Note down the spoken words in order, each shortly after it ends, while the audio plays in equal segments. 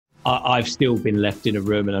I've still been left in a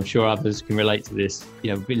room, and I'm sure others can relate to this,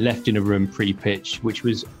 been left in a room pre-pitch, which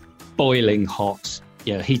was boiling hot.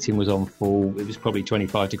 Heating was on full. It was probably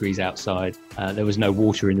 25 degrees outside. There was no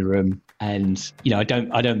water in the room. And, I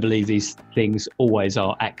don't believe these things always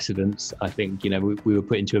are accidents. I think, we were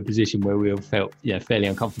put into a position where we all felt, fairly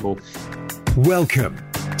uncomfortable. Welcome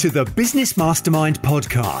to the Business Mastermind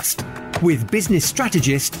podcast with business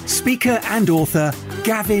strategist, speaker and author,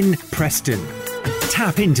 Gavin Preston.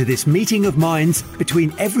 Tap into this meeting of minds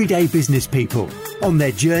between everyday business people on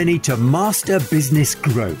their journey to master business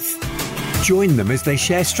growth. Join them as they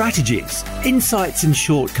share strategies, insights and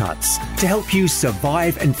shortcuts to help you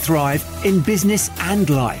survive and thrive in business and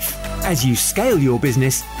life as you scale your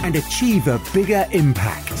business and achieve a bigger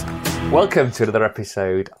impact. Welcome to another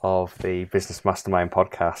episode of the Business Mastermind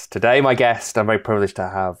podcast. Today, my guest, I'm very privileged to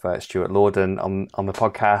have Stuart Lorden on the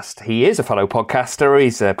podcast. He is a fellow podcaster.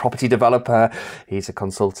 He's a property developer. He's a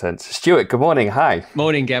consultant. Stuart, good morning. Hi.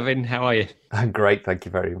 Morning, Gavin. How are you? I'm great. Thank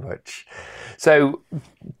you very much. So,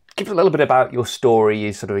 give us a little bit about your story,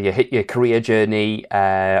 your career journey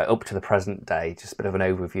up to the present day. Just a bit of an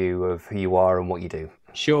overview of who you are and what you do.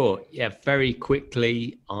 Sure. Yeah, very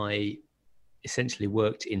quickly, I essentially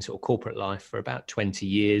worked in sort of corporate life for about 20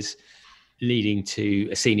 years, leading to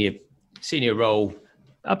a senior role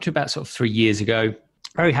up to about sort of 3 years ago.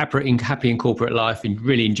 Very happy in corporate life and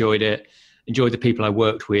really enjoyed it. Enjoyed the people I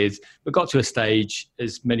worked with, but got to a stage,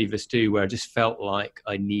 as many of us do, where I just felt like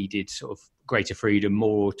I needed sort of greater freedom,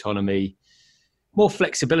 more autonomy, more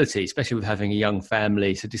flexibility, especially with having a young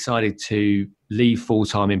family. So decided to leave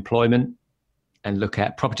full-time employment and look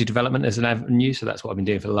at property development as an avenue. So that's what I've been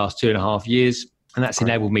doing for the last 2.5 years. And that's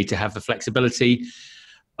enabled me to have the flexibility.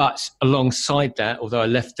 But alongside that, although I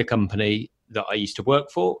left the company that I used to work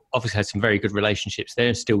for, obviously had some very good relationships there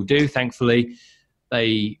and still do, thankfully.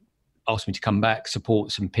 They asked me to come back,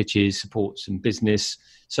 support some pitches, support some business.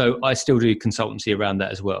 So I still do consultancy around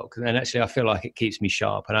that as well. And actually I feel like it keeps me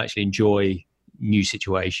sharp and I actually enjoy new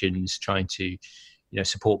situations, trying to,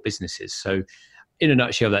 support businesses. So in a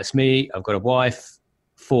nutshell, that's me. I've got a wife,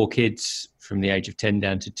 4 kids from the age of 10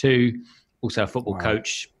 down to 2. Also a football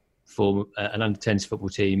coach for an under-10s football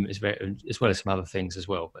team, as well as some other things as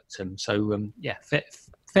well. But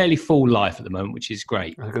fairly full life at the moment, which is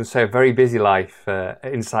great. I was going to say a very busy life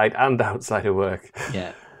inside and outside of work.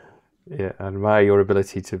 Yeah. Yeah, I admire your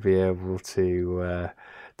ability to be able to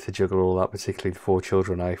juggle all that, particularly the 4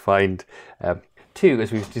 children. I find 2,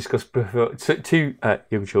 as we've discussed before, 2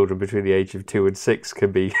 young children between the age of 2 and 6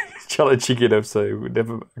 can be challenging, so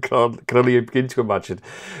can only begin to imagine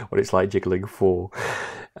what it's like juggling 4.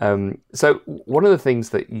 So one of the things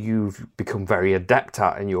that you've become very adept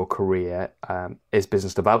at in your career is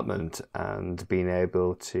business development and being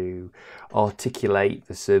able to articulate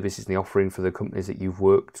the services and the offering for the companies that you've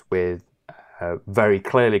worked with very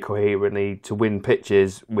clearly, coherently, to win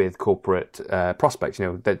pitches with corporate prospects,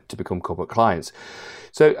 to become corporate clients.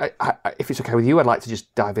 So if it's okay with you, I'd like to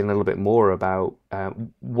just dive in a little bit more about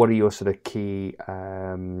what are your sort of key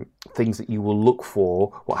things that you will look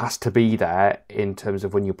for, what has to be there in terms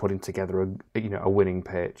of when you're putting together a winning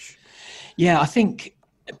pitch. Yeah, I think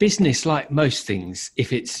business, like most things,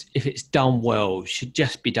 if it's done well, should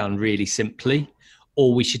just be done really simply,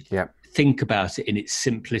 or we should think about it in its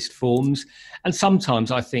simplest forms. And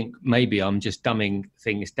sometimes I think maybe I'm just dumbing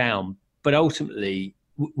things down, but ultimately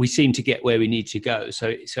we seem to get where we need to go. So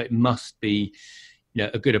it must be,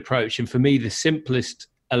 a good approach. And for me, the simplest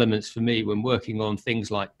elements for me when working on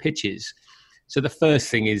things like pitches. So the first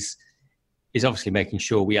thing is obviously making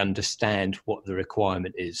sure we understand what the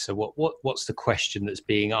requirement is. So what's the question that's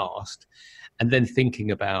being asked, and then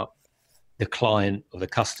thinking about the client or the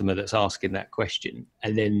customer that's asking that question,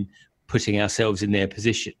 and then putting ourselves in their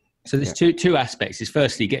position. So there's two aspects. Is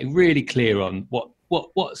firstly getting really clear on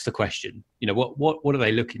what's the question, what are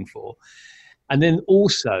they looking for, and then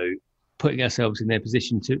also putting ourselves in their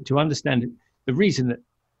position to understand the reason that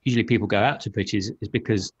usually people go out to pitches is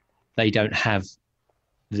because they don't have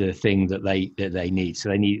the thing that they need. So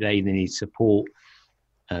they need support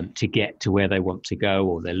to get to where they want to go,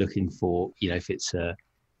 or they're looking for, if it's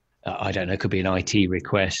it could be an IT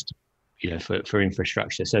request, for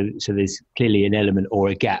infrastructure. So there's clearly an element or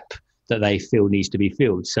a gap that they feel needs to be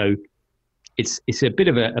filled. So it's a bit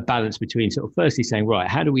of a balance between sort of firstly saying, right,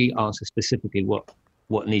 how do we answer specifically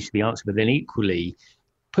what needs to be answered, but then equally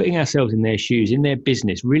putting ourselves in their shoes, in their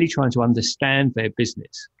business, really trying to understand their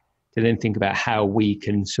business, to then think about how we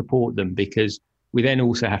can support them, because we then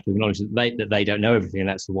also have to acknowledge that they don't know everything, and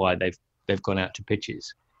that's why they've gone out to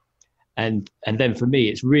pitches. And then for me,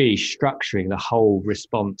 it's really structuring the whole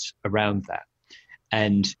response around that.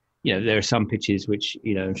 And there are some pitches which,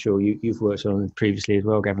 I'm sure you've worked on previously as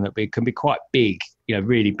well, Gavin, that can be quite big,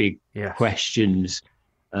 really big questions.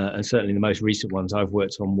 And certainly the most recent ones I've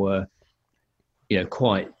worked on were,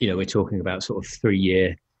 quite, we're talking about sort of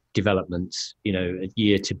 3-year developments, a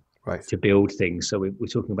year to build things. So we're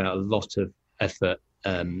talking about a lot of effort.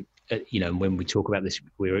 And when we talk about this,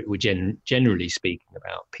 we're generally speaking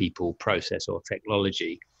about people, process, or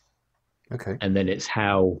technology. Okay. And then it's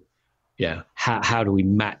how do we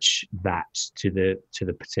match that to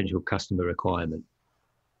the potential customer requirement?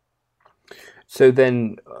 So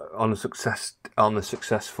then, on the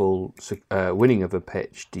successful winning of a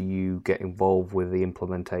pitch, do you get involved with the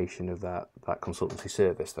implementation of that consultancy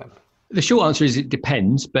service then? The short answer is it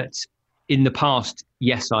depends, but in the past,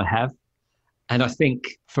 yes, I have. And I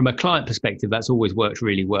think from a client perspective, that's always worked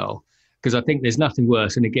really well, because I think there's nothing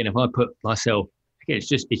worse. And again, if I put myself, it's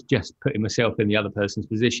just putting myself in the other person's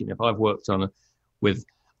position. If I've worked on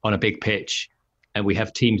a big pitch, and we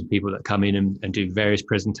have teams of people that come in and do various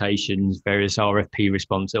presentations, various RFP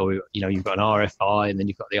response, or, you've got an RFI, and then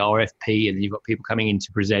you've got the RFP, and then you've got people coming in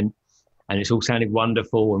to present, and it's all sounded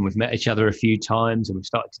wonderful, and we've met each other a few times, and we've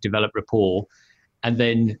started to develop rapport, and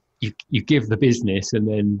then you give the business, and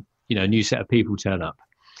then, a new set of people turn up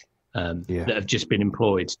that have just been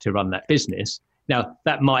employed to run that business. Now,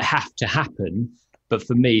 that might have to happen, but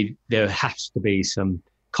for me, there has to be some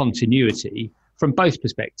continuity from both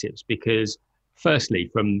perspectives, because firstly,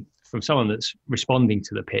 from someone that's responding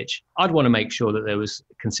to the pitch, I'd want to make sure that there was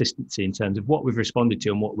consistency in terms of what we've responded to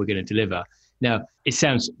and what we're going to deliver. Now, it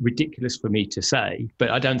sounds ridiculous for me to say,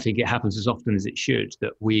 but I don't think it happens as often as it should,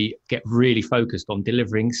 that we get really focused on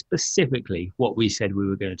delivering specifically what we said we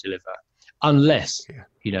were going to deliver, unless,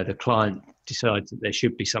 the client decides that there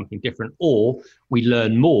should be something different, or we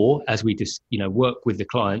learn more as we just, work with the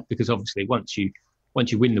client, because obviously once you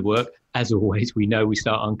win the work, as always, we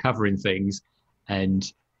start uncovering things,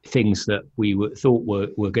 and things that we thought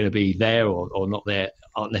were going to be there or not there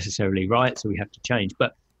aren't necessarily right, so we have to change.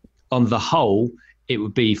 But on the whole, it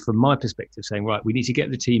would be, from my perspective, saying, right, we need to get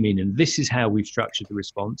the team in, and this is how we've structured the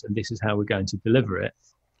response, and this is how we're going to deliver it.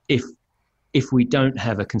 If we don't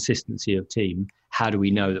have a consistency of team, how do we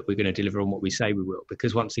know that we're going to deliver on what we say we will?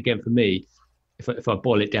 Because once again, for me, if I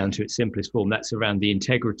boil it down to its simplest form, that's around the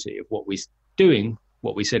integrity of what we're doing,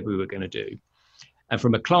 what we said we were going to do. And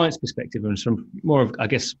from a client's perspective, and from more of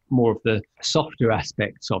the softer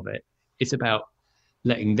aspects of it, it's about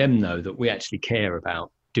letting them know that we actually care about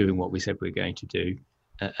doing what we said we were going to do,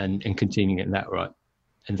 and continuing it in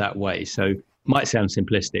that way. So might sound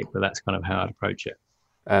simplistic, but that's kind of how I'd approach it.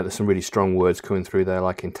 There's some really strong words coming through there,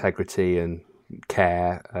 like integrity and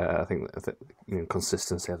care. I think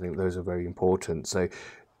consistency. I think those are very important. So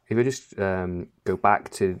if I just go back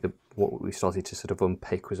to what we started to sort of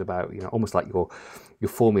unpick was about, almost like your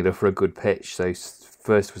formula for a good pitch. So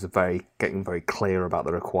first was getting very clear about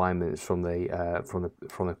the requirements from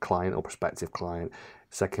the client or prospective client.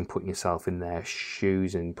 Second, putting yourself in their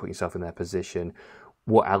shoes and putting yourself in their position.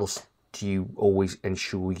 What else do you always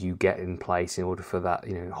ensure you get in place in order for that,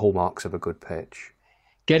 hallmarks of a good pitch?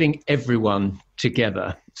 Getting everyone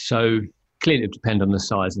together. So clearly it depends on the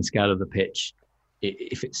size and scale of the pitch.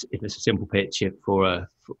 If it's a simple pitch for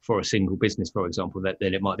a single business, for example,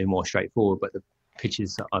 then it might be more straightforward. But the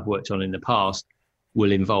pitches that I've worked on in the past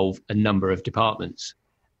will involve a number of departments,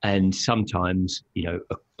 and sometimes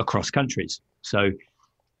across countries. So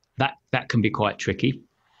that can be quite tricky.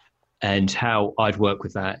 And how I'd work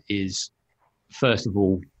with that is, first of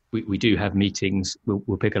all, we do have meetings.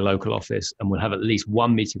 We'll pick a local office, and we'll have at least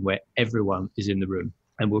one meeting where everyone is in the room,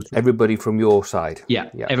 and everybody from your side. Yeah,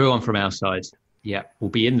 everyone from our side. Yeah, we'll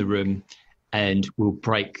be in the room, and we'll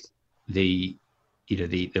break the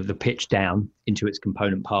pitch down into its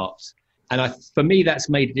component parts. And for me, that's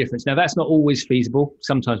made a difference. Now, that's not always feasible.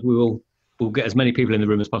 Sometimes we'll get as many people in the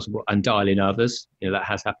room as possible and dial in others. That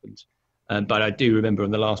has happened. But I do remember on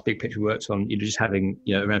the last big pitch we worked on, just having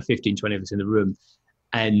around 15, 20 of us in the room,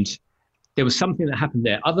 and there was something that happened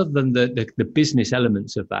there, other than the business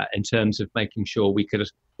elements of that, in terms of making sure we could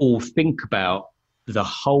all think about the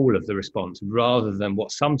whole of the response, rather than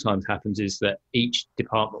what sometimes happens is that each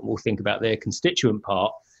department will think about their constituent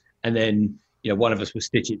part, and then one of us will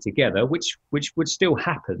stitch it together, which would still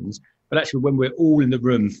happens. But actually, when we're all in the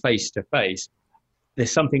room face to face,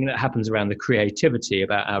 there's something that happens around the creativity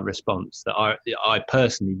about our response that I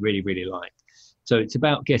personally really, really like. So it's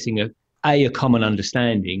about getting a common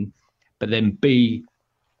understanding, but then B,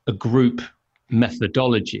 a group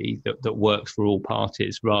methodology that works for all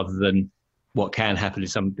parties, rather than what can happen in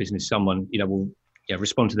some business. Someone will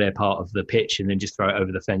respond to their part of the pitch and then just throw it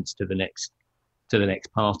over the fence to the next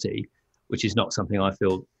party, which is not something I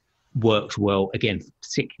feel works well, again,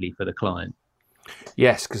 particularly for the client.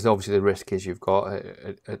 Yes, because obviously the risk is you've got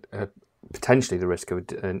potentially the risk of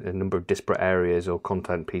a number of disparate areas or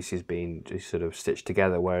content pieces being sort of stitched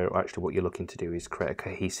together, where actually what you're looking to do is create a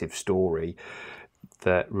cohesive story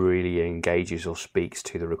that really engages or speaks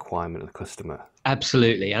to the requirement of the customer.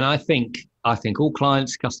 Absolutely. And I think all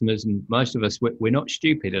clients, customers, and most of us, we're not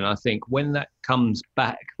stupid. And I think when that comes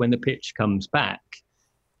back, when the pitch comes back,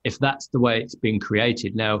 if that's the way it's been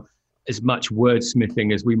created now, as much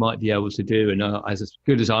wordsmithing as we might be able to do, and as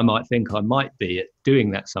good as I might think I might be at doing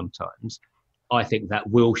that sometimes, I think that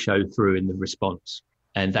will show through in the response,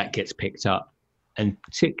 and that gets picked up. And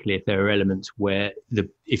particularly if there are elements where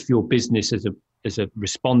if your business as a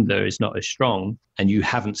responder is not as strong and you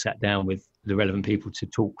haven't sat down with the relevant people to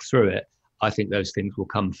talk through it, I think those things will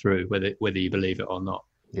come through, whether you believe it or not.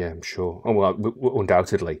 Yeah, I'm sure. Oh, well,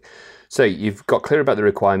 undoubtedly. So you've got clear about the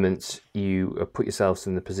requirements. You put yourselves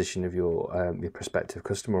in the position of your prospective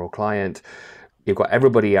customer or client. You've got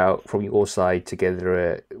everybody out from your side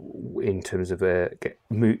together in terms of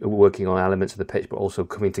working on elements of the pitch, but also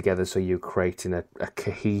coming together so you're creating a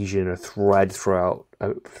cohesion, a thread throughout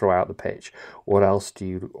the pitch. What else do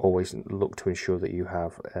you always look to ensure that you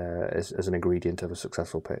have as an ingredient of a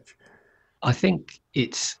successful pitch? I think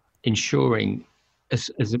it's ensuring.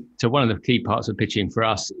 So one of the key parts of pitching for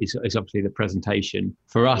us is obviously the presentation.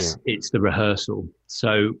 For us, It's the rehearsal.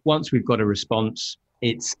 So once we've got a response,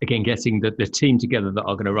 it's again getting the team together that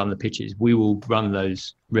are going to run the pitches. We will run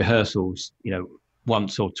those rehearsals,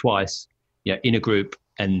 once or twice, in a group,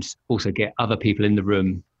 and also get other people in the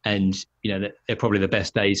room. And they're probably the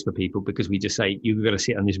best days for people, because we just say, you've got to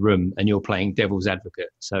sit in this room and you're playing devil's advocate.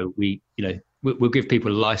 So we'll give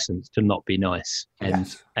people a license to not be nice,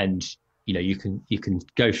 and you can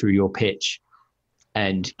go through your pitch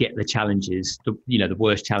and get the challenges, the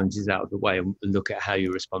worst challenges out of the way, and look at how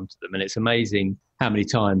you respond to them. And it's amazing how many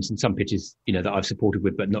times in some pitches, that I've supported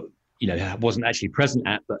with, but not, wasn't actually present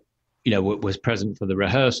at, but, was present for the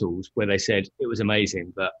rehearsals, where they said it was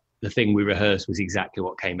amazing, but the thing we rehearsed was exactly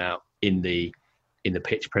what came out in the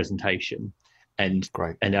pitch presentation. And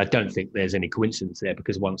I don't think there's any coincidence there,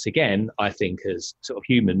 because once again, I think as sort of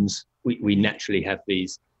humans, we naturally have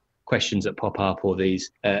these questions that pop up, or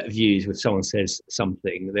these views. When someone says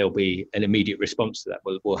something, there'll be an immediate response to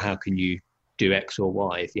that. Well, how can you do X or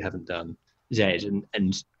Y if you haven't done Z?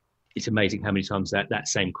 And it's amazing how many times that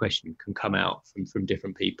same question can come out from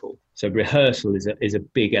different people. So rehearsal is a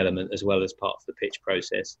big element as well as part of the pitch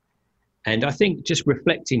process. And I think just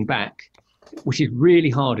reflecting back, which is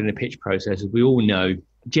really hard in a pitch process, as we all know,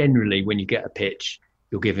 generally when you get a pitch,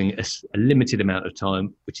 you're giving us a limited amount of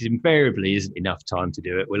time, which invariably isn't enough time to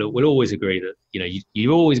do it. We'll always agree that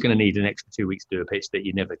you're always going to need an extra 2 weeks to do a pitch that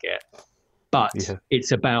you never get. But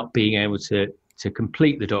It's about being able to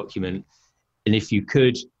complete the document, and if you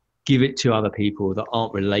could, give it to other people that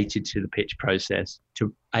aren't related to the pitch process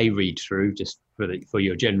to read through, just for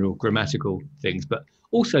your general grammatical things, but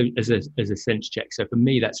also as a sense check. So for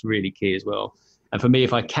me, that's really key as well. And for me,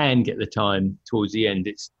 if I can get the time towards the end,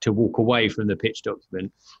 it's to walk away from the pitch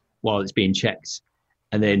document while it's being checked.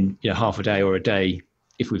 And then, half a day or a day,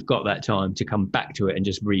 if we've got that time, to come back to it and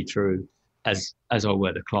just read through as I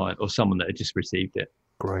were the client or someone that had just received it.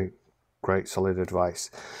 Great, solid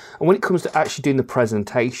advice. And when it comes to actually doing the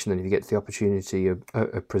presentation, and if you get the opportunity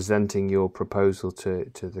of presenting your proposal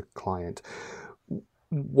to the client,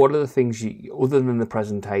 what are the things other than the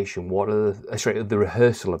presentation, the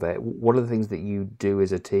rehearsal of it, what are the things that you do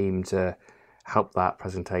as a team to help that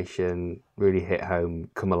presentation really hit home,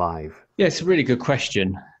 come alive? Yeah, it's a really good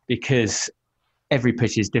question, because every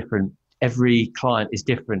pitch is different. Every client is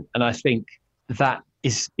different. And I think that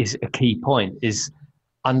is a key point, is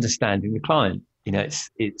understanding the client.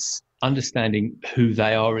 It's understanding who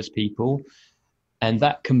they are as people. And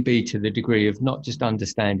that can be to the degree of not just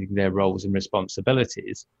understanding their roles and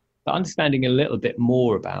responsibilities, but understanding a little bit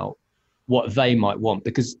more about what they might want,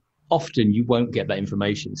 because often you won't get that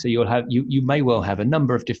information. So you may well have a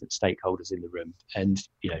number of different stakeholders in the room. And,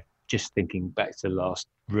 just thinking back to the last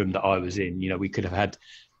room that I was in, we could have had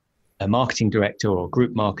a marketing director or a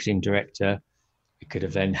group marketing director. We could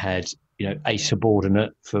have then had, a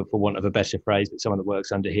subordinate, for want of a better phrase, but someone that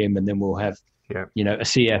works under him. And then we'll have a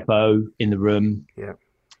CFO in the room. Yeah.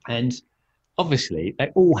 And obviously they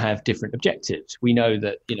all have different objectives. We know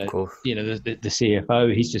that, the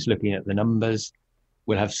CFO, he's just looking at the numbers.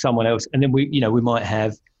 We'll have someone else. And then we might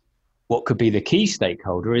have what could be the key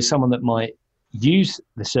stakeholder is someone that might use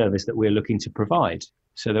the service that we're looking to provide.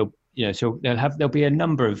 So there'll be a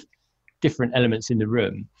number of different elements in the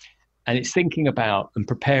room. And it's thinking about and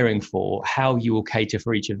preparing for how you will cater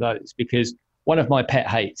for each of those, because one of my pet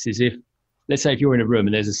hates is if, let's say if you're in a room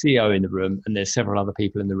and there's a CEO in the room and there's several other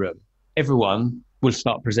people in the room, everyone will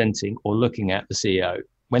start presenting or looking at the CEO.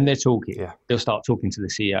 When they're talking, they'll start talking to the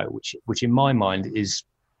CEO, which in my mind is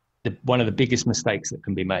one of the biggest mistakes that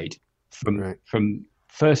can be made from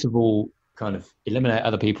first of all, kind of eliminate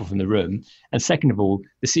other people from the room. And second of all,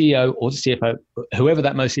 the CEO or the CFO, whoever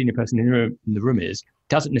that most senior person in the room is,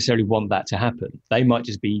 doesn't necessarily want that to happen. They might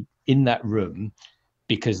just be in that room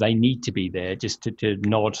because they need to be there just to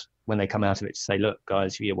nod when they come out of it to say, look,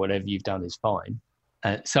 guys, whatever you've done is fine.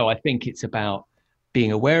 So I think it's about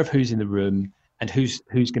being aware of who's in the room and who's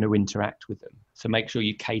going to interact with them. So make sure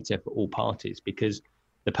you cater for all parties, because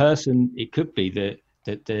the person, it could be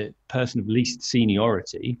the person of least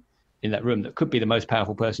seniority in that room that could be the most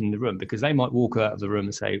powerful person in the room, because they might walk out of the room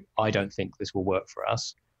and say, I don't think this will work for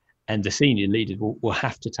us. And the senior leaders will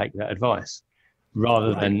have to take that advice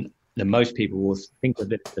rather than most people will think of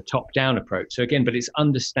the top-down approach. So again, but it's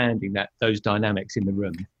understanding those dynamics in the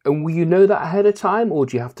room. And will you know that ahead of time, or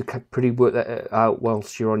do you have to pretty work that out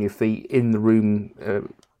whilst you're on your feet in the room?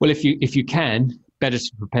 Well, if you can, better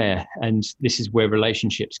to prepare. And this is where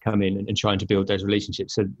relationships come in and trying to build those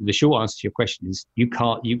relationships. So the short answer to your question is you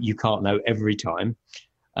can't know every time,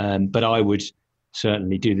 but I would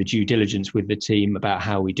certainly do the due diligence with the team about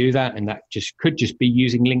how we do that. And that could just be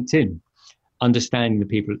using LinkedIn, understanding the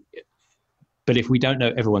people. But if we don't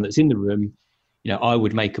know everyone that's in the room, I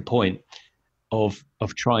would make a point of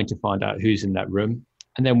trying to find out who's in that room.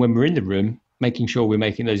 And then when we're in the room, making sure we're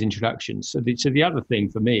making those introductions. So the other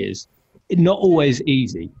thing for me is not always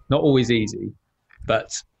easy,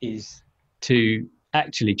 but is to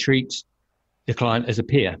actually treat the client as a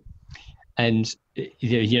peer. And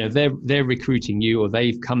they're recruiting you, or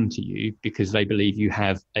they've come to you because they believe you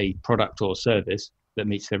have a product or service that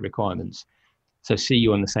meets their requirements. So see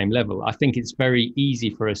you on the same level. I think it's very easy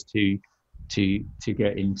for us to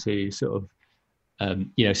get into sort of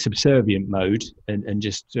subservient mode and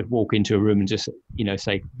just sort of walk into a room and just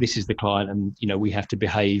say this is the client, and we have to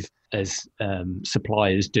behave as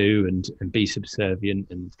suppliers do and be subservient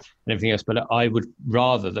and everything else. But I would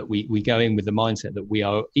rather that we go in with the mindset that we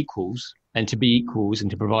are equals, and to be equals and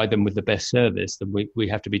to provide them with the best service, then we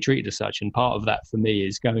have to be treated as such. And part of that for me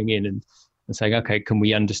is going in and saying, okay, can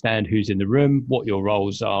we understand who's in the room, what your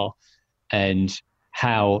roles are, and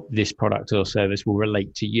how this product or service will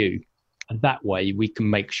relate to you. And that way we can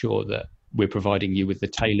make sure that we're providing you with the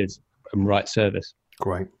tailored and right service.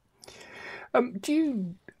 Great. Do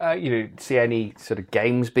you see any sort of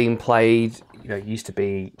games being played? It used to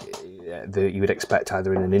be that you would expect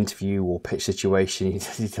either in an interview or pitch situation,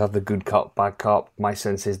 you'd have the good cop, bad cop. My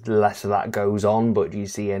sense is less of that goes on, but do you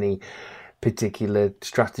see any particular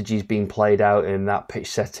strategies being played out in that pitch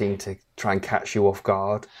setting to try and catch you off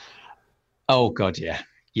guard? Oh God, yeah.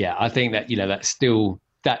 I think that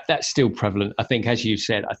that's still prevalent. I think, as you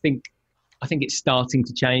said, I think it's starting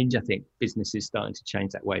to change. I think business is starting to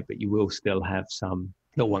change that way, but you will still have some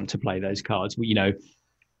that want to play those cards.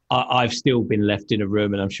 I've still been left in a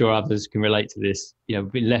room, and I'm sure others can relate to this.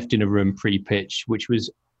 Been left in a room pre-pitch, which was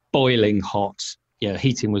boiling hot.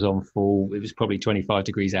 Heating was on full. It was probably 25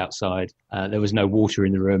 degrees outside. There was no water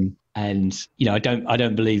in the room. And, I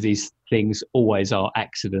don't believe these things always are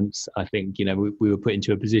accidents. I think, we were put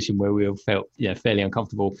into a position where we all felt, fairly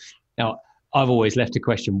uncomfortable. Now, I've always left a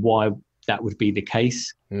question why that would be the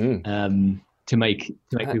case, to make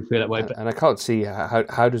people feel that way. And I can't see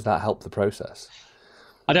how does that help the process?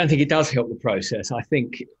 I don't think it does help the process. I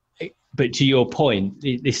think, but to your point,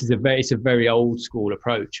 this is a very old school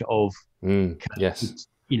approach of, yes,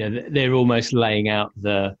 they're almost laying out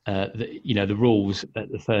the rules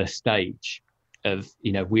at the first stage of,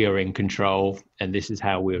 we are in control and this is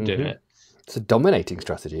how we'll do it. It's a dominating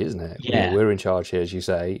strategy, isn't it? Yeah. We're in charge here, as you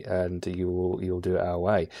say, and you'll do it our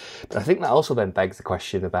way. But I think that also then begs the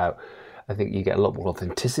question about, I think you get a lot more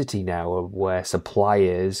authenticity now of where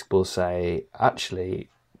suppliers will say, actually,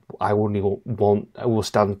 we'll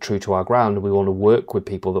stand true to our ground, and we want to work with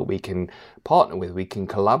people that we can partner with, we can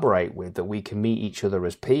collaborate with, that we can meet each other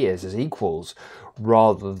as peers, as equals,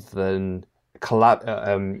 rather than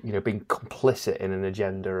being complicit in an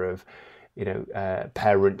agenda of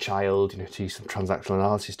parent-child, to use some transactional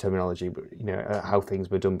analysis terminology, but how things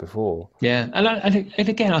were done before. Yeah, and I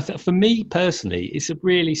think for me personally, it's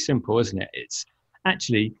really simple, isn't it? It's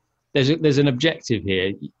actually there's an objective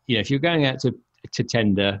here. If you're going out to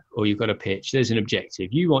tender or you've got a pitch, there's an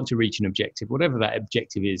objective. You want to reach an objective, whatever that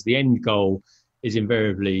objective is. The end goal is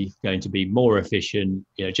invariably going to be more efficient,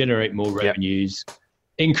 generate more revenues,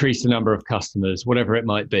 increase the number of customers, whatever it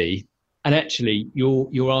might be. And actually,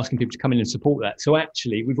 you're asking people to come in and support that. So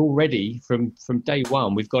actually, we've already, from day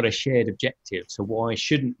one, we've got a shared objective. So why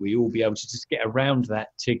shouldn't we all be able to just get around that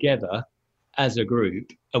together as a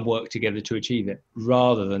group and work together to achieve it,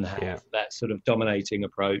 rather than have that sort of dominating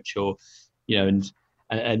approach? Or, and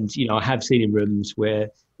I have seen in rooms where,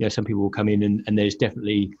 some people will come in and there's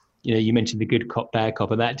definitely, you mentioned the good cop, bad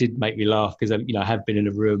cop, and that did make me laugh because, I have been in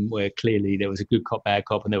a room where clearly there was a good cop, bad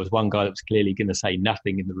cop, and there was one guy that was clearly going to say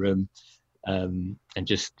nothing in the room, and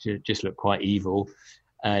just looked quite evil,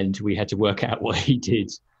 and we had to work out what he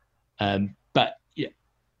did. But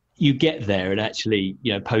you get there, and actually,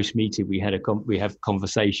 post meeting we have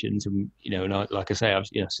conversations, and and like I say, I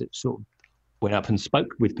sort of went up and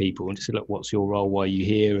spoke with people and just said, look, what's your role? Why are you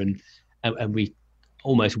here? And we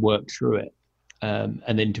almost worked through it.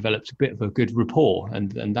 And then developed a bit of a good rapport,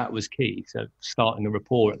 and that was key. So starting a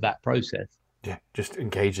rapport at that process. Yeah, just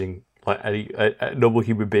engaging like any normal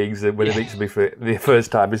human beings when they meet somebody for the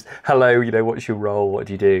first time is, hello, what's your role? What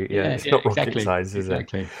do you do? It's not rocket science, is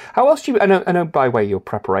it? How else do you? I know by way of your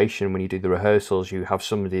preparation when you do the rehearsals, you have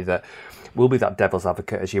somebody that will be that devil's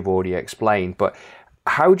advocate, as you've already explained. But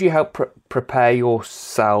how do you help prepare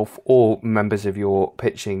yourself or members of your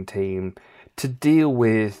pitching team to deal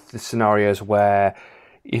with the scenarios where,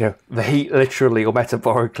 the heat literally or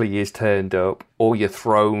metaphorically is turned up, or you're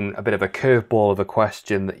thrown a bit of a curveball of a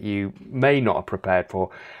question that you may not have prepared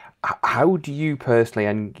for? How do you personally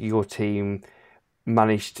and your team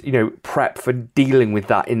manage to, prep for dealing with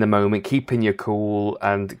that in the moment, keeping your cool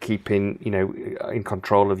and keeping, in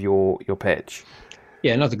control of your pitch?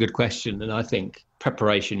 Yeah, another good question. And I think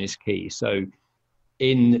preparation is key. So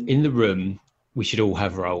in the room, we should all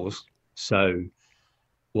have roles. So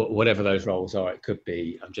whatever those roles are, it could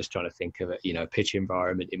be, I'm just trying to think of it, pitch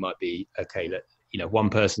environment. It might be, okay, one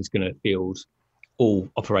person's going to field all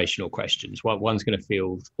operational questions. One's going to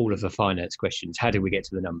field all of the finance questions. How do we get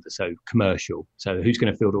to the numbers? So commercial. So who's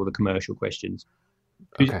going to field all the commercial questions?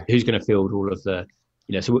 Who's going to field all of the,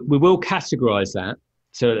 so we will categorize that.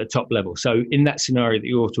 So at the top level. So in that scenario that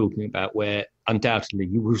you're talking about, where undoubtedly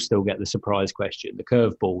you will still get the surprise question, the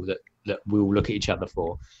curveball that we'll look at each other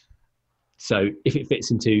for. So if it fits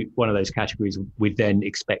into one of those categories, we'd then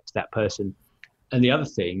expect that person. And the other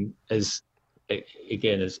thing, as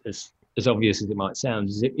obvious as it might sound,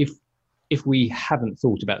 is if we haven't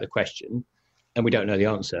thought about the question and we don't know the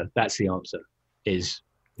answer, that's the answer.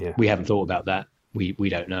 We haven't thought about that. We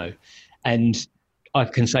don't know. And I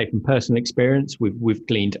can say from personal experience, we've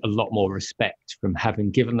gleaned a lot more respect from having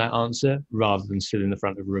given that answer, rather than stood in the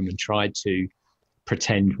front of a room and tried to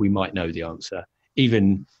pretend we might know the answer.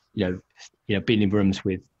 Even being in rooms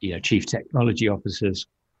with chief technology officers,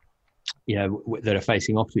 that are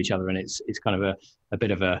facing off to each other, and it's kind of a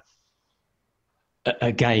bit of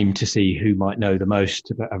a game to see who might know the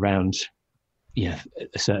most around a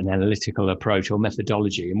certain analytical approach or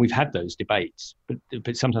methodology. And we've had those debates,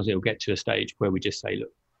 but sometimes it'll get to a stage where we just say,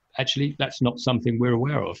 look, actually that's not something we're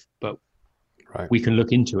aware of, but we can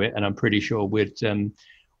look into it, and I'm pretty sure we'd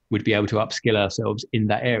be able to upskill ourselves in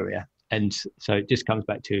that area. And so it just comes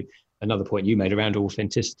back to another point you made around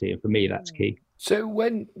authenticity, and for me that's key. So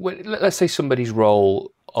when let's say somebody's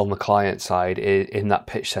role on the client side in that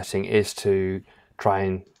pitch setting is to try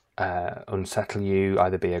and unsettle you,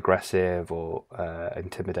 either be aggressive or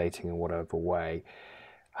intimidating in whatever way,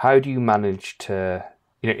 how do you manage to,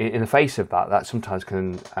 in the face of that sometimes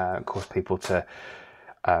can cause people to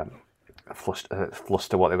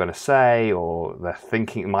fluster what they're going to say, or their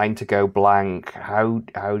mind to go blank? How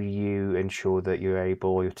do you ensure that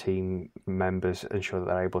your team members ensure that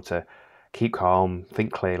they're able to keep calm,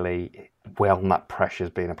 think clearly when that pressure is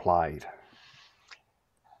being applied?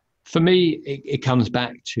 For me, it comes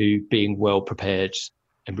back to being well prepared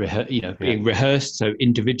and being rehearsed. So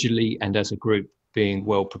individually and as a group, being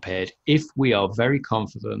well prepared. If we are very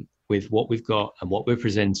confident with what we've got and what we're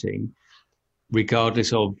presenting,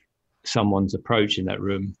 regardless of someone's approach in that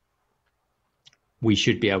room, we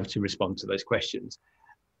should be able to respond to those questions.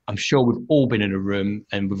 I'm sure we've all been in a room,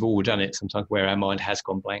 and we've all done it sometimes, where our mind has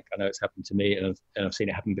gone blank. I know it's happened to me, and I've seen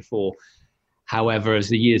it happen before. However, as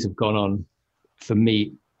the years have gone on, for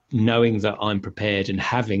me, knowing that I'm prepared and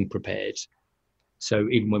having prepared, so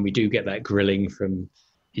even when we do get that grilling from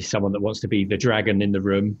someone that wants to be the dragon in the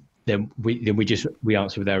room, then we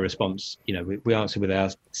answer with our response. We answer with our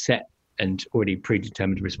set and already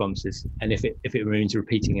predetermined responses. And if it means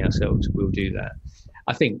repeating ourselves, we'll do that.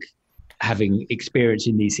 I think having experience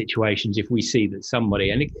in these situations, if we see that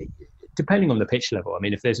somebody, and depending on the pitch level, I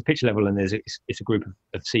mean, if there's a pitch level and it's a group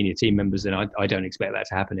of senior team members, then I don't expect that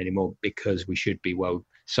to happen anymore, because we should be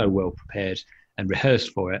so well prepared and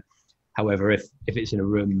rehearsed for it. However, if it's in a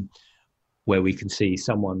room where we can see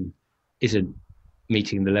someone isn't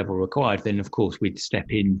meeting the level required, then of course we'd step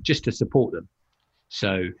in just to support them.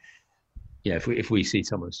 So, if we see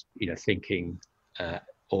someone's, thinking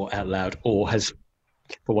or out loud or has,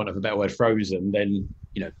 for want of a better word, frozen, then,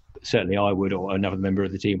 certainly I would, or another member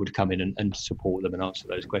of the team would come in and support them and answer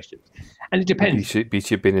those questions. And it depends. You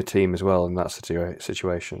should be in a team as well in that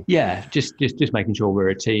situation. Yeah, just making sure we're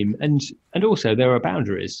a team, and also there are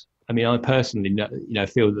boundaries. I mean, I personally,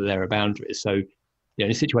 feel that there are boundaries. So, in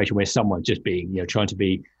a situation where someone's just being, trying to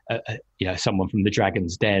be, someone from the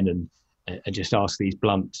Dragon's Den and just ask these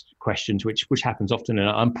blunt questions, which happens often, and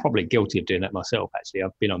I'm probably guilty of doing that myself. Actually,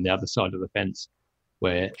 I've been on the other side of the fence,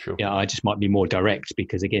 where sure. I just might be more direct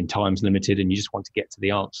because, again, time's limited and you just want to get to the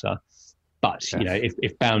answer. But yes.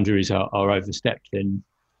 If boundaries are overstepped, then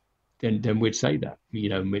we'd say that,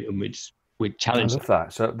 and we'd challenge. I love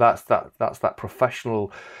that. So that's that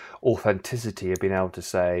professional authenticity of being able to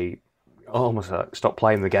say, almost like, stop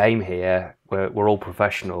playing the game here. We're all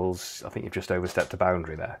professionals. I think you've just overstepped a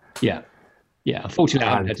boundary there. Yeah. Unfortunately,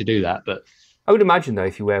 I haven't had to do that, but I would imagine, though,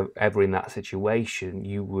 if you were ever in that situation,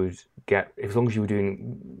 you would get, as long as you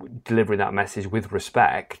were delivering that message with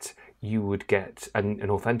respect, you would get, and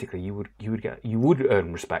authentically, you would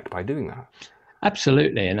earn respect by doing that.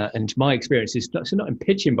 Absolutely, and my experience is not in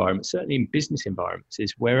pitch environments, certainly in business environments,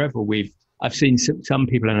 is wherever I've seen some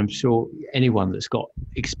people, and I'm sure anyone that's got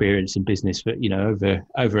experience in business for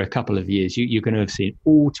over a couple of years, you're going to have seen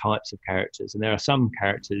all types of characters, and there are some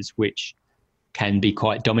characters which can be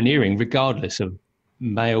quite domineering, regardless of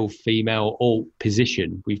male, female, or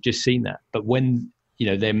position. We've just seen that. But when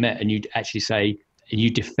they're met, and you actually say, and you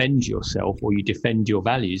defend yourself or you defend your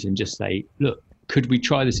values, and just say, look, could we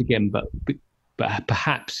try this again? But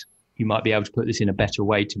perhaps you might be able to put this in a better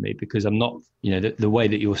way to me, because I'm not, the way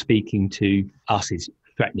that you're speaking to us is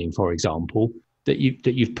threatening, for example, that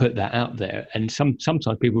you've put that out there. And sometimes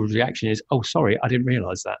people's reaction is, oh, sorry, I didn't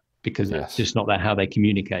realise that, because yes. It's just not that how they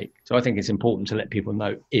communicate. So I think it's important to let people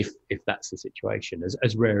know if that's the situation,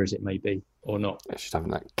 as rare as it may be or not. It's just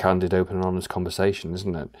having that candid, open and honest conversation,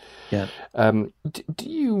 isn't it? Yeah. Do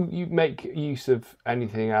you make use of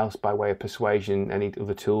anything else by way of persuasion, any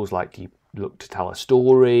other tools, like do you look to tell a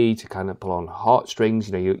story to kind of pull on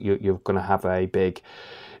heartstrings? You're going to have a big,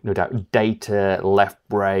 no doubt, data, left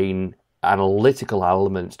brain, analytical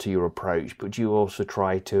elements to your approach, but do you also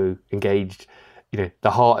try to engage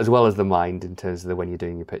the heart as well as the mind in terms of when you're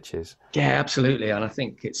doing your pitches? Yeah, absolutely. And I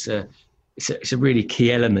think it's a really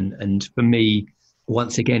key element. And for me,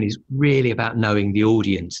 once again, is really about knowing the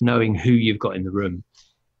audience, knowing who you've got in the room.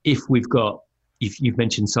 If you've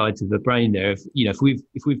mentioned sides of the brain there, if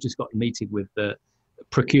we've just got a meeting with the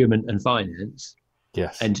procurement and finance.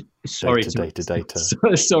 Yes. And sorry data.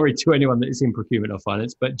 Sorry to anyone that is in procurement or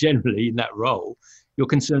finance, but generally in that role, you're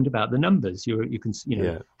concerned about the numbers.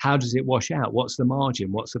 How does it wash out? What's the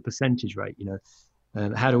margin? What's the percentage rate?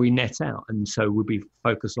 How do we net out? And so we'll be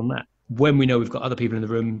focused on that. When we know we've got other people in the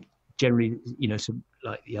room, generally, so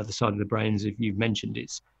like the other side of the brains, if you've mentioned,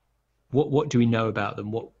 it's what do we know about them?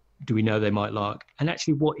 What do we know they might like? And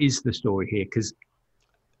actually, what is the story here? Because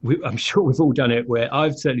I'm sure we've all done it, where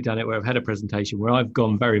I've certainly done it, where I've had a presentation where I've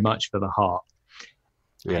gone very much for the heart.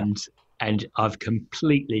 Yeah. And I've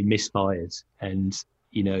completely misfired, and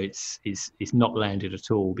it's not landed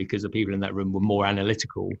at all, because the people in that room were more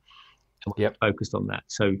analytical and focused on that.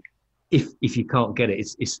 So if you can't get it,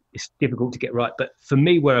 it's difficult to get right. But for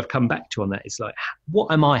me, where I've come back to on that, it's like,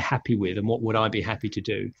 what am I happy with, and what would I be happy to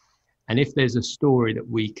do? And if there's a story that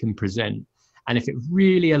we can present, and if it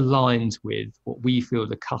really aligns with what we feel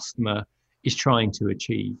the customer is trying to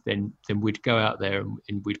achieve, then we'd go out there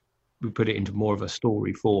and we'd put it into more of a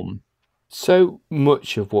story form. So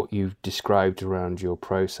much of what you've described around your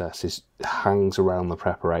process hangs around the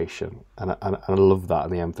preparation, and I love that,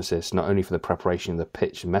 and the emphasis, not only for the preparation of the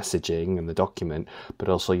pitch messaging and the document, but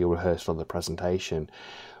also your rehearsal of the presentation.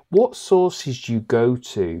 What sources do you go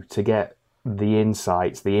to get the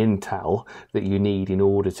insights, the intel that you need in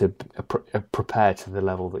order to prepare to the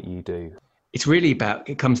level that you do? It's really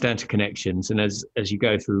it comes down to connections, and as you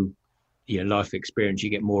go through life experience, you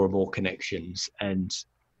get more and more connections. And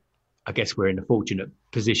I guess we're in a fortunate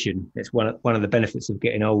position. It's one of the benefits of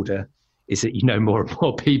getting older, is that you know more and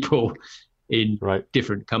more people in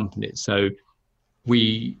different companies. So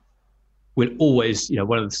we will always,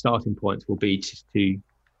 one of the starting points will be to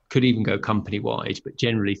could even go company wide, but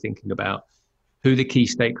generally thinking about who the key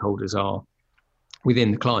stakeholders are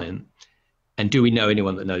within the client, and do we know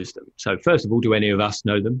anyone that knows them? So first of all, do any of us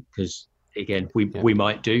know them? Because again, we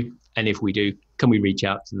might do. And if we do, can we reach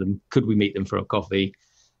out to them? Could we meet them for a coffee?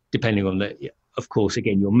 Depending on of course,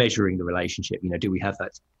 again, you're measuring the relationship. Do we have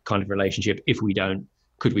that kind of relationship? If we don't,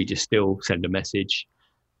 could we just still send a message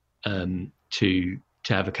to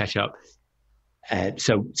have a catch up?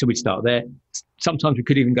 So we'd start there. Sometimes we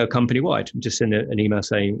could even go company wide and just send an email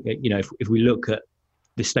saying, if we look at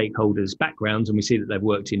the stakeholders' backgrounds and we see that they've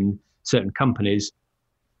worked in certain companies,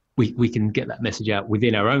 we can get that message out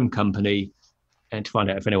within our own company and to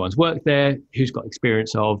find out if anyone's worked there, who's got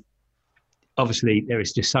experience of. Obviously, there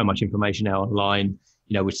is just so much information now online.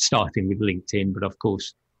 We're starting with LinkedIn, but of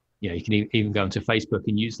course, you can even go onto Facebook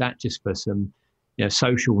and use that just for some,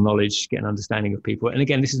 social knowledge, get an understanding of people. And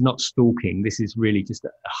again, this is not stalking. This is really just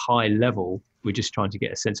a high level. We're just trying to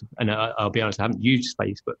get a sense of, and I'll be honest, I haven't used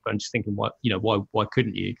Facebook, but I'm just thinking, why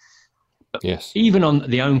couldn't you? But yes. Even on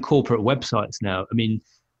their own corporate websites now, I mean,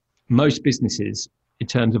 most businesses, in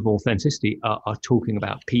terms of authenticity, are talking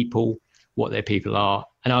about people, what their people are.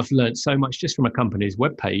 And I've learned so much just from a company's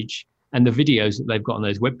webpage and the videos that they've got on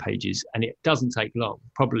those web pages. And it doesn't take long.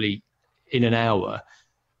 Probably in an hour,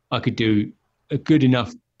 I could do a good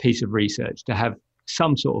enough piece of research to have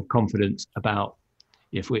some sort of confidence about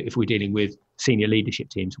if we're dealing with senior leadership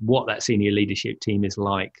teams, what that senior leadership team is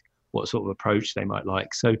like, what sort of approach they might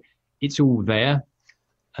like. So it's all there.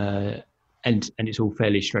 And it's all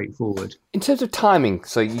fairly straightforward. In terms of timing,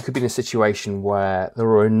 so you could be in a situation where there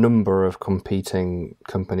are a number of competing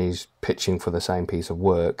companies pitching for the same piece of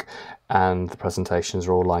work and the presentations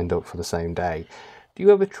are all lined up for the same day. Do you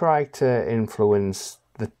ever try to influence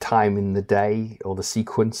the time in the day or the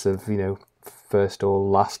sequence of, first or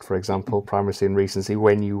last, for example, primacy and recency,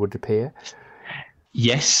 when you would appear?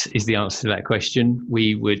 Yes, is the answer to that question.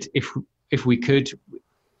 We would, if we could,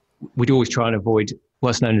 we'd always try and avoid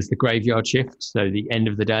what's known as the graveyard shift, so the end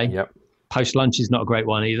of the day. Yep. Post-lunch is not a great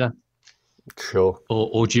one either. Sure.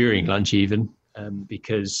 Or during lunch even,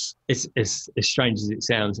 because it's as strange as it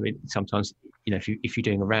sounds. I mean, sometimes, if you're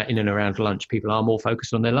doing in and around lunch, people are more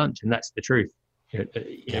focused on their lunch, and that's the truth.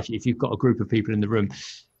 If you've got a group of people in the room.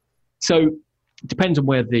 So it depends on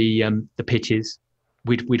where the pitch is.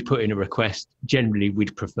 We'd put in a request. Generally,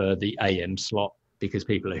 we'd prefer the AM slot because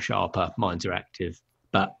people are sharper, minds are active.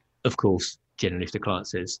 But of course, generally, if the client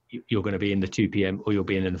says you're going to be in the 2 p.m. or you'll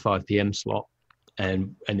be in the 5 p.m. slot,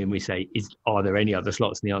 and then we say, are there any other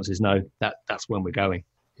slots? And the answer is no. That's when we're going.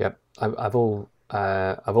 Yep, I've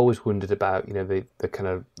always wondered about the kind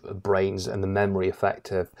of brains and the memory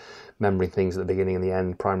effect of remembering things at the beginning and the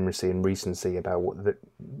end, primacy and recency, about what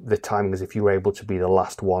the timing is. If you were able to be the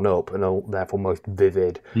last one up and therefore most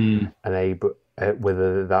vivid, and able,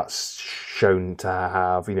 whether that's shown to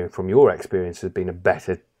have from your experience has been a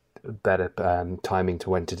better timing to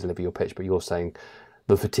when to deliver your pitch. But you're saying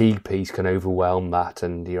the fatigue piece can overwhelm that,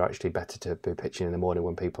 and you're actually better to be pitching in the morning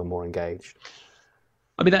when people are more engaged.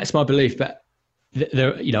 I mean, that's my belief, but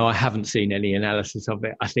there, I haven't seen any analysis of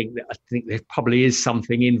it. I think there probably is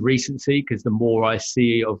something in recency, because the more I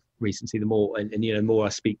see of recency, the more, and more I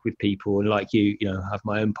speak with people, and like you, have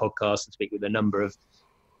my own podcast and speak with a number of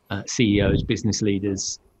CEOs, business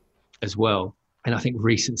leaders as well. And I think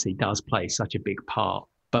recency does play such a big part.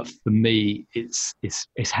 But for me, it's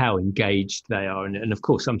how engaged they are, and of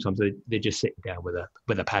course sometimes they're just sitting down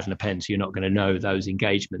with a pad and a pen, so you're not going to know those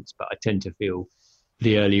engagements. But I tend to feel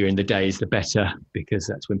the earlier in the day is the better, because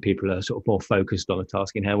that's when people are sort of more focused on the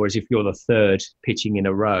task in hand. Whereas if you're the third pitching in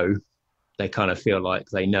a row, they kind of feel like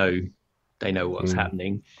they know what's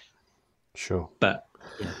happening. Sure. But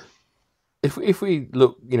if we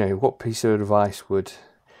look, what piece of advice would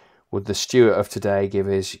the Stuart of today give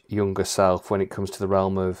his younger self when it comes to the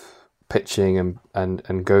realm of pitching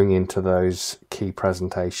and going into those key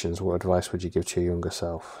presentations? What advice would you give to your younger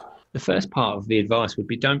self? The first part of the advice would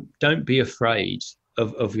be don't be afraid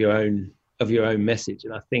of your own message.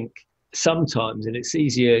 And I think sometimes, and it's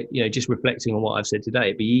easier, just reflecting on what I've said today,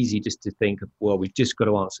 it'd be easy just to think, well, we've just got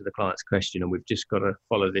to answer the client's question and we've just got to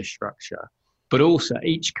follow this structure. But also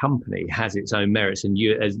each company has its own merits, and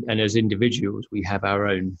as individuals, we have our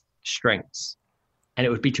own strengths, and it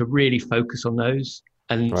would be to really focus on those.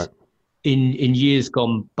 And right. in years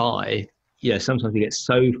gone by, sometimes we get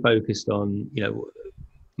so focused on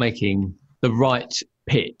making the right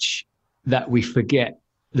pitch that we forget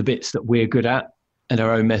the bits that we're good at and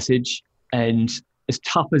our own message. And as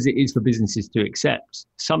tough as it is for businesses to accept,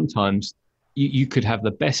 sometimes you could have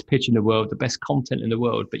the best pitch in the world, the best content in the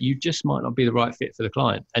world, but you just might not be the right fit for the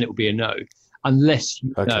client, and it will be a no unless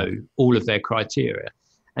you know all of their criteria.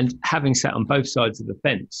 And having sat on both sides of the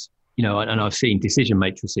fence, and I've seen decision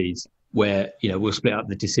matrices where, we'll split up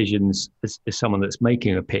the decisions as someone that's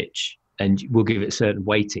making a pitch, and we'll give it certain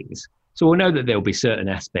weightings. So we'll know that there'll be certain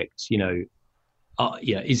aspects,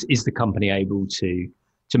 is the company able to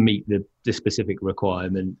to meet the specific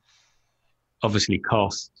requirement, obviously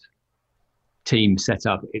cost, team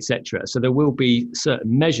setup, etc. So there will be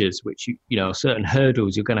certain measures which certain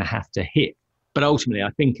hurdles you're going to have to hit. But ultimately,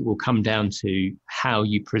 I think it will come down to how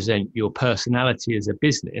you present your personality as a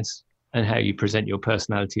business and how you present your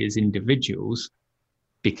personality as individuals.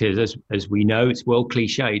 Because as we know, it's well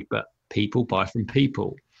cliched, but people buy from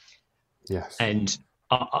people. Yes. And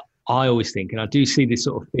I always think, and I do see this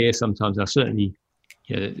sort of fear sometimes, and I certainly,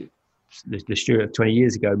 the Stuart of 20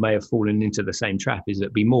 years ago may have fallen into the same trap, is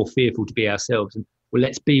that be more fearful to be ourselves. And well,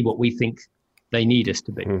 let's be what we think they need us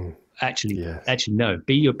to be. Actually, no,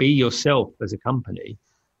 be yourself as a company.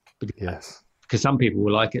 Yes. Because some people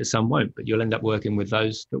will like it, some won't, but you'll end up working with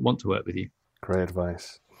those that want to work with you. Great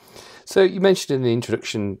advice. So you mentioned in the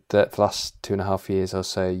introduction that for the last 2.5 years or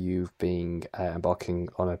so, you've been embarking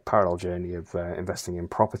on a parallel journey of investing in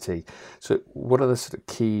property. So what are the sort of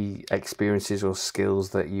key experiences or skills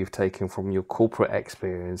that you've taken from your corporate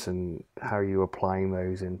experience, and how are you applying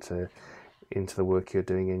those into the work you're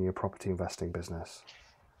doing in your property investing business?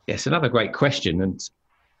 Yes, another great question. And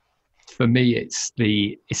for me, it's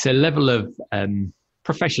a level of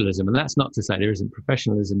professionalism, and that's not to say there isn't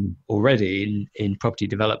professionalism already in property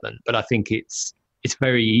development, but I think it's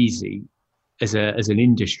very easy as an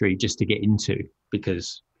industry just to get into,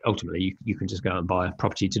 because ultimately you can just go and buy a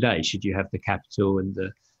property today should you have the capital and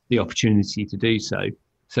the opportunity to do so.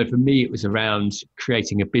 So for me, it was around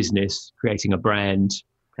creating a business, creating a brand,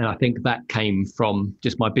 and I think that came from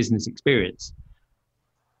just my business experience.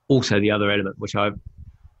 Also, the other element, which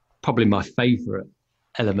probably my favorite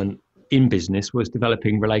element in business, was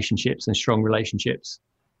developing relationships and strong relationships,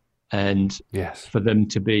 and for them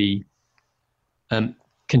to be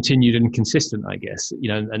continued and consistent, I guess.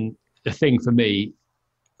 And the thing for me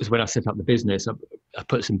was, when I set up the business, I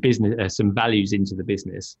put some values into the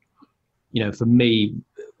business. For me,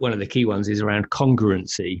 one of the key ones is around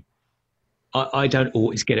congruency. I don't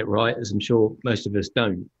always get it right, as I'm sure most of us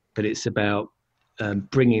don't, but it's about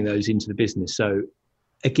bringing those into the business. So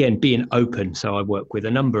again, being open. So I work with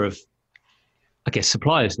a number of, I guess,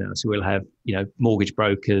 suppliers now. So we'll have, mortgage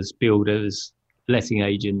brokers, builders, letting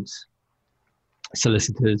agents,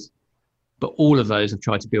 solicitors, but all of those I've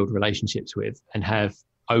tried to build relationships with and have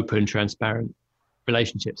open, transparent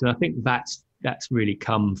relationships. And I think that's really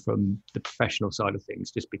come from the professional side of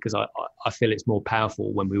things, just because I feel it's more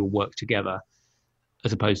powerful when we all work together,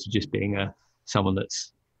 as opposed to just being someone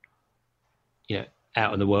that's,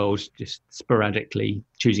 out in the world, just sporadically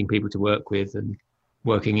choosing people to work with and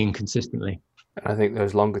working inconsistently. I think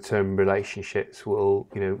those longer term relationships will,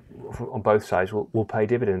 on both sides, will pay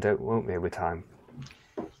dividend, won't they, over time?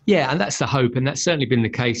 Yeah, and that's the hope, and that's certainly been the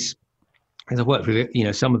case as I've worked with,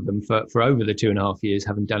 some of them for over the 2.5 years,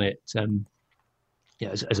 having done it,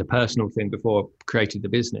 as a personal thing before I created the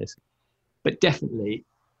business. But definitely,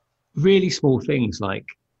 really small things like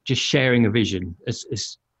just sharing a vision,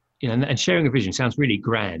 and sharing a vision sounds really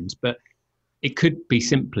grand, but it could be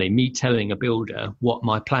simply me telling a builder what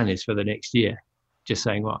my plan is for the next year. Just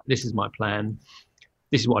saying, well, this is my plan.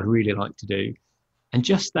 This is what I'd really like to do. And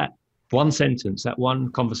just that one sentence, that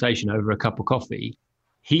one conversation over a cup of coffee,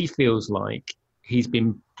 he feels like he's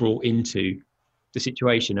been brought into the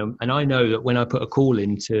situation. And I know that when I put a call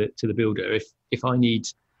in to the builder, if I need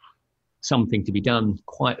something to be done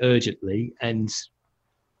quite urgently and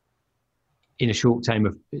in a short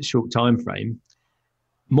time frame,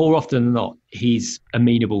 more often than not, he's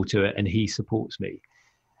amenable to it and he supports me.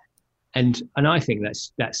 And I think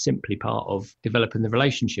that's simply part of developing the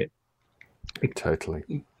relationship. Totally.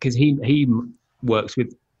 Because he works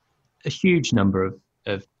with a huge number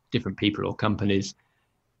of different people or companies,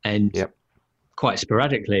 and quite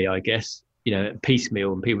sporadically, I guess,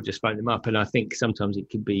 piecemeal, and people just phone them up. And I think sometimes it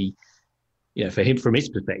could be, for him, from his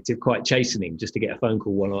perspective, quite chastening just to get a phone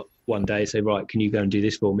call one day and say, right, can you go and do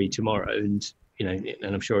this for me tomorrow? And, and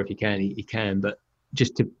I'm sure if he can, he can, but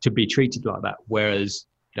just to be treated like that. Whereas,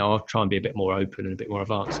 I'll try and be a bit more open and a bit more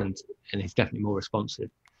advanced, and he's definitely more responsive,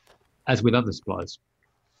 as with other suppliers.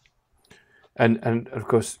 And of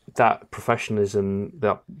course, that professionalism,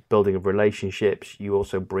 that building of relationships, you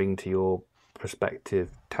also bring to your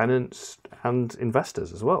prospective tenants and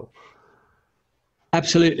investors as well.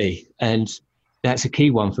 Absolutely. And that's a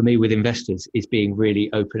key one for me with investors, is being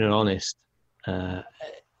really open and honest.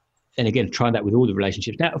 And again, try that with all the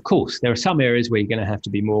relationships. Now, of course, there are some areas where you're going to have to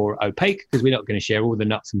be more opaque, because we're not going to share all the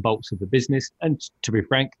nuts and bolts of the business. And to be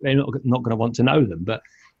frank, they're not going to want to know them. But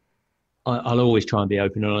I'll always try and be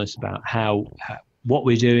open and honest about what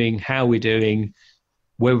we're doing, how we're doing,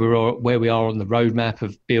 where we are on the roadmap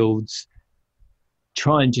of builds.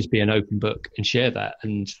 Try and just be an open book and share that.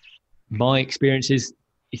 And my experience is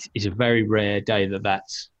it's a very rare day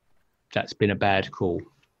that's been a bad call.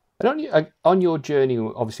 And on your journey,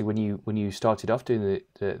 obviously, when you started off doing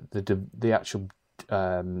the actual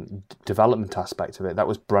development aspect of it, that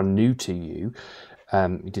was brand new to you.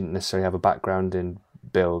 You didn't necessarily have a background in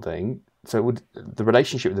building, so the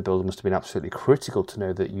relationship with the builder must have been absolutely critical to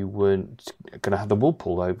know that you weren't going to have the wool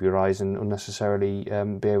pulled over your eyes and unnecessarily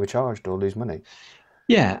be overcharged or lose money.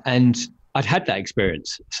 Yeah, and I'd had that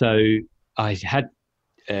experience, so I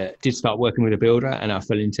did start working with a builder, and I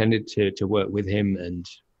fully intended to work with him, and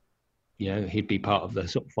he'd be part of the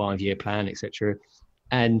sort of 5-year plan, etc.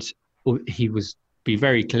 And he was, be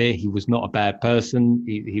very clear, he was not a bad person.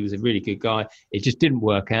 He was a really good guy. It just didn't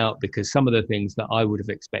work out because some of the things that I would have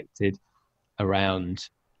expected around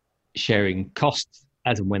sharing costs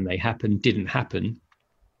as and when they happened didn't happen.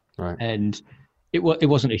 Right. And it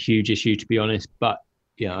wasn't a huge issue, to be honest, but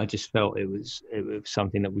I just felt it was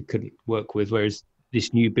something that we couldn't work with. Whereas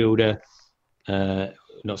this new builder,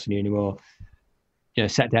 not so new anymore,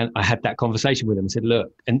 sat down, I had that conversation with him and said,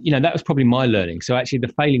 look, and that was probably my learning. So actually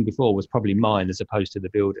the failing before was probably mine as opposed to the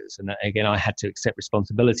builders. And again, I had to accept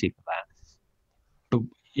responsibility for that. But,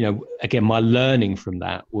 again, my learning from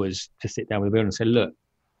that was to sit down with the builder and say, look,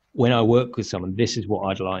 when I work with someone, this is what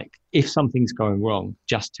I'd like. If something's going wrong,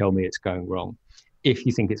 just tell me it's going wrong. If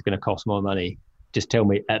you think it's going to cost more money, just tell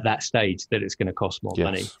me at that stage that it's going to cost more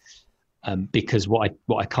money. Because what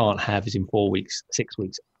I can't have is in 4 weeks, 6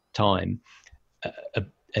 weeks time,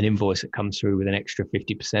 an invoice that comes through with an extra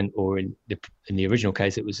 50%, or in the original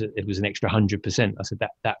case, it was an extra 100%. I said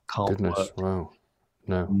that can't work. Wow,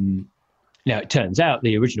 no. Now it turns out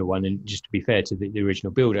the original one, and just to be fair to the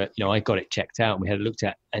original builder, I got it checked out and we had it looked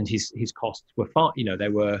at, and his costs were fine. They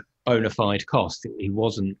were bona fide costs. He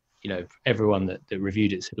wasn't. Everyone that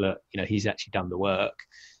reviewed it said, look, he's actually done the work.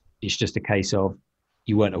 It's just a case of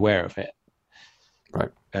you weren't aware of it. Right.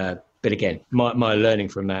 But again, my learning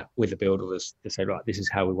from that with the builder was to say, right, this is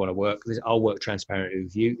how we want to work. I'll work transparently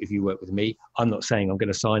with you if you work with me. I'm not saying I'm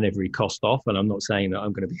going to sign every cost off, and I'm not saying that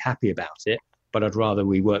I'm going to be happy about it, but I'd rather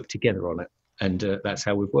we work together on it. And that's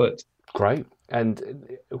how we've worked. Great.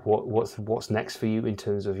 And what's next for you in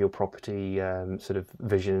terms of your property sort of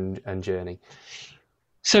vision and journey?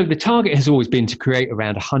 So the target has always been to create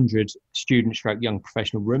around 100 young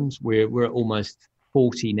professional rooms. We're at almost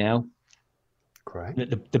 40 now. Great.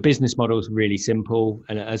 The business model is really simple,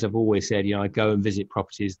 and as I've always said, I go and visit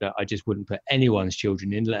properties that I just wouldn't put anyone's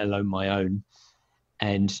children in, let alone my own,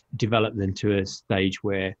 and develop them to a stage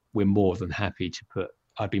where we're more than happy to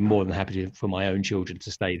I'd be more than happy for my own children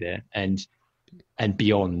to stay there and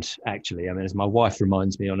beyond, actually. I mean, as my wife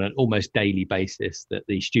reminds me on an almost daily basis, that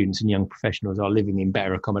the students and young professionals are living in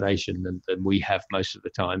better accommodation than we have most of the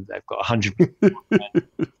time. They've got 100.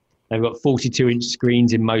 They've got 42-inch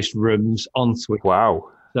screens in most rooms, ensuite. Wow.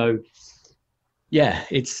 So, yeah,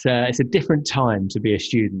 it's a different time to be a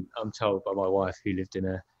student, I'm told by my wife, who lived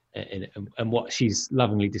in and what she's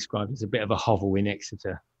lovingly described as a bit of a hovel in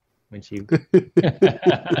Exeter when she.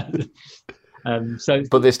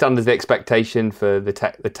 But there's standard expectation for the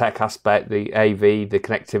tech aspect, the AV, the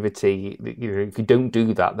connectivity. If you don't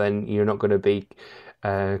do that, then you're not going to be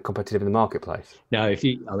competitive in the marketplace. No, if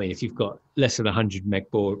you've got less than 100 meg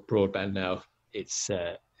broadband now, it's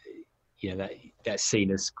that's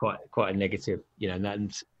seen as quite a negative.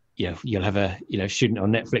 And you'll have a student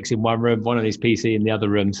on Netflix in one room, one on his PC in the other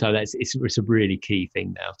room. So it's a really key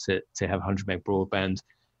thing now to have 100 meg broadband.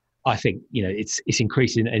 I think it's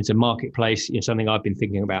increasing, and it's a marketplace. Something I've been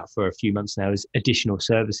thinking about for a few months now is additional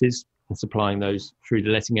services and supplying those through the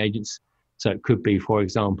letting agents. So it could be, for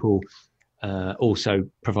example, also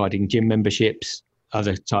providing gym memberships,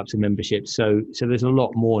 other types of memberships. So there's a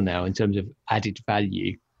lot more now in terms of added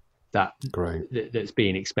value that's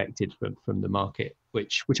being expected from the market,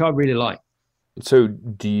 which I really like. So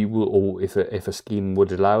do you, or if a scheme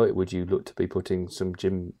would allow it, would you look to be putting some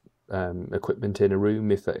gym equipment in a room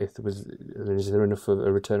is there enough of a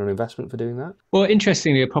return on investment for doing that? Well,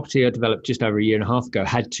 interestingly, a property I developed just over a year and a half ago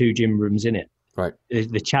had 2 gym rooms in it. Right.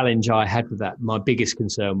 The challenge I had with that, my biggest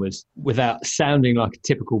concern was, without sounding like a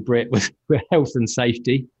typical Brit, was health and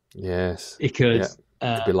safety. Yes. Because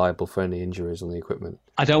could be liable for any injuries on the equipment.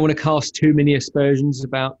 I don't want to cast too many aspersions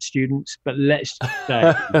about students, but let's just say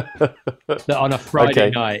that on a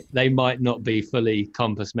Friday night, they might not be fully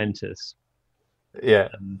compos mentis. Yeah,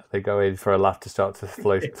 they go in for a laugh to start to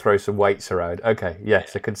throw some weights around. Okay,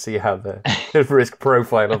 yes, I can see how the risk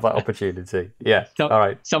profile of that opportunity. Yeah, all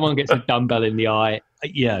right. Someone gets a dumbbell in the eye.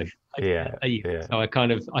 Yeah. So I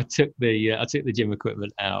took the gym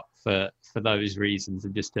equipment out for those reasons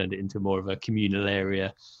and just turned it into more of a communal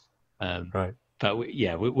area. Right. But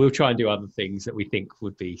we'll try and do other things that we think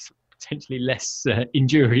would be potentially less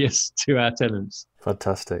injurious to our tenants.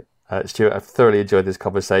 Fantastic. Stuart, I've thoroughly enjoyed this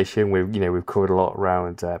conversation. We've covered a lot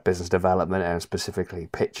around business development and specifically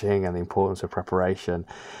pitching and the importance of preparation,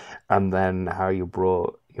 and then how you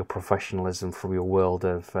brought your professionalism from your world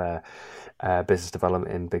of business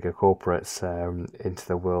development in bigger corporates into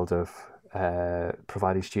the world of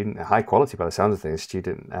providing high quality, by the sounds of things,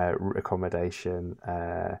 student accommodation.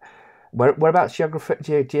 Whereabouts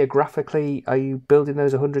geographically are you building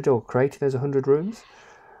those 100 or creating those 100 rooms?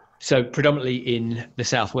 So predominantly in the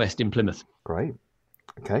southwest in Plymouth. Great.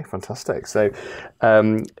 Okay, fantastic. So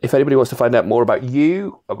if anybody wants to find out more about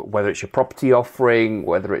you, whether it's your property offering,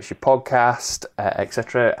 whether it's your podcast,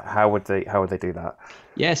 etc., how would they do that?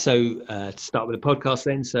 Yeah, so to start with the podcast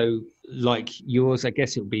then, so like yours, I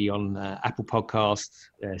guess it'll be on Apple Podcasts,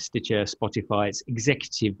 Stitcher, Spotify. It's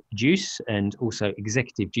Executive Juice and also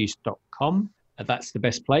executivejuice.com. That's the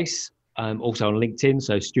best place. Also on LinkedIn,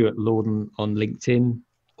 so Stuart Lorden on LinkedIn.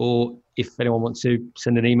 Or if anyone wants to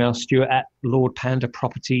send an email,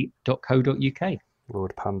 stuart@lordpandaproperty.co.uk.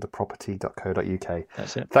 lordpandaproperty.co.uk.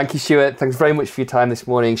 That's it. Thank you, Stuart. Thanks very much for your time this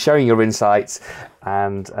morning, sharing your insights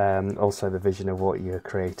and also the vision of what you're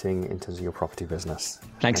creating in terms of your property business.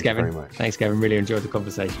 Thanks, Gavin. Very much. Thanks, Gavin. Really enjoyed the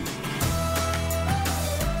conversation.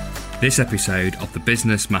 This episode of the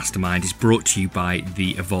Business Mastermind is brought to you by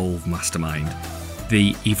the Evolve Mastermind.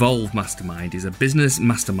 The Evolve Mastermind is a business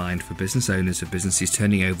mastermind for business owners of businesses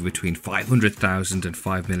turning over between 500,000 and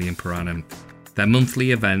 5 million per annum. Their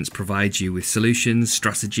monthly events provide you with solutions,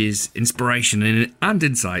 strategies, inspiration and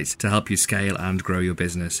insights to help you scale and grow your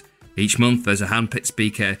business. Each month there's a handpicked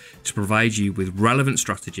speaker to provide you with relevant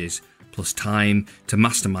strategies, plus time to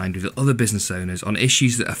mastermind with other business owners on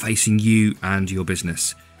issues that are facing you and your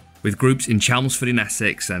business. With groups in Chelmsford in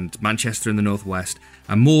Essex and Manchester in the Northwest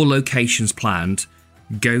and more locations planned,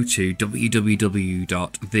 go to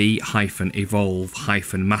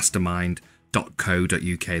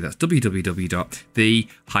www.the-evolve-mastermind.co.uk. That's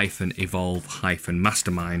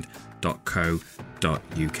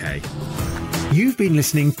www.the-evolve-mastermind.co.uk. You've been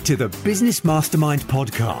listening to the Business Mastermind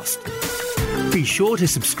podcast. Be sure to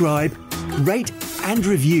subscribe, rate and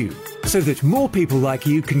review so that more people like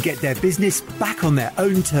you can get their business back on their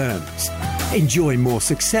own terms, enjoy more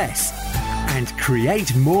success and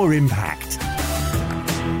create more impact.